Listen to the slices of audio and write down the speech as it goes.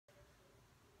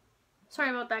Sorry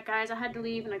about that, guys. I had to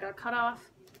leave and I got cut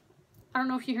off. I don't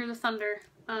know if you hear the thunder.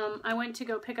 I went to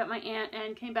go pick up my aunt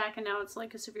and came back, and now it's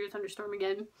like a severe thunderstorm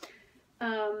again.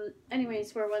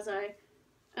 Anyways, where was I?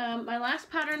 My last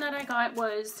pattern that I got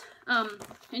was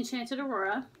Enchanted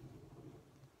Aurora.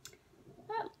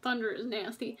 That thunder is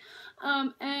nasty.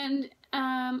 I'm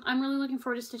really looking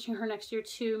forward to stitching her next year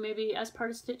too, maybe as part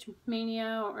of Stitch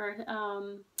Mania or,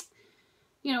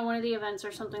 you know, one of the events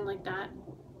or something like that.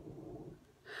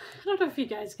 I don't know if you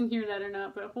guys can hear that or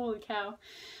not, but holy cow.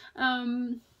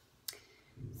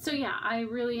 So yeah, I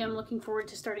really am looking forward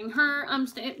to starting her.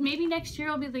 Maybe next year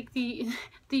will be like the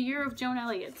year of Joan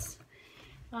Elliott's.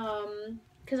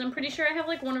 Because I'm pretty sure I have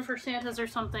like one of her Santas or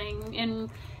something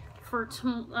in for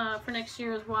next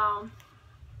year as well.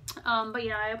 But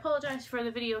yeah, I apologize for the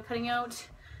video cutting out.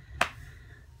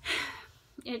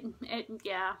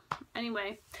 Yeah.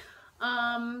 Anyway,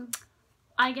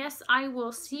 I guess I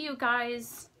will see you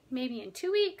guys maybe in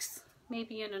 2 weeks,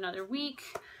 maybe in another week.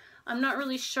 I'm not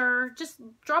really sure. Just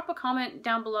drop a comment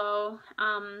down below.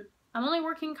 I'm only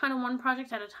working kind of one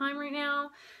project at a time right now.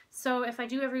 So if I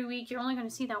do every week, you're only going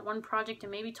to see that one project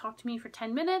and maybe talk to me for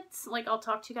 10 minutes. Like, I'll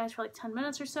talk to you guys for like 10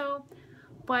 minutes or so.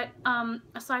 But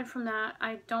aside from that,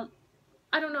 I don't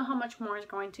know how much more is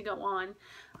going to go on.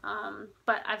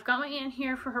 But I've got my aunt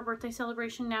here for her birthday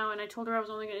celebration now, and I told her I was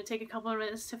only going to take a couple of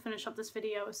minutes to finish up this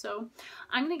video. So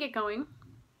I'm going to get going.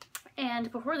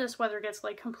 And before this weather gets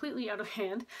like completely out of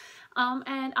hand,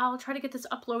 and I'll try to get this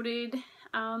uploaded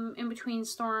in between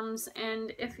storms.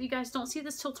 And if you guys don't see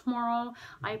this till tomorrow,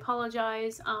 I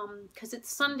apologize, because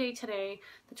it's Sunday today,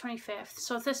 the 25th.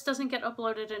 So if this doesn't get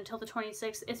uploaded until the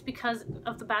 26th, it's because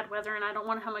of the bad weather, and I don't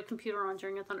want to have my computer on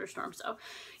during a thunderstorm. So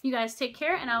you guys take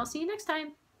care, and I will see you next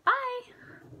time.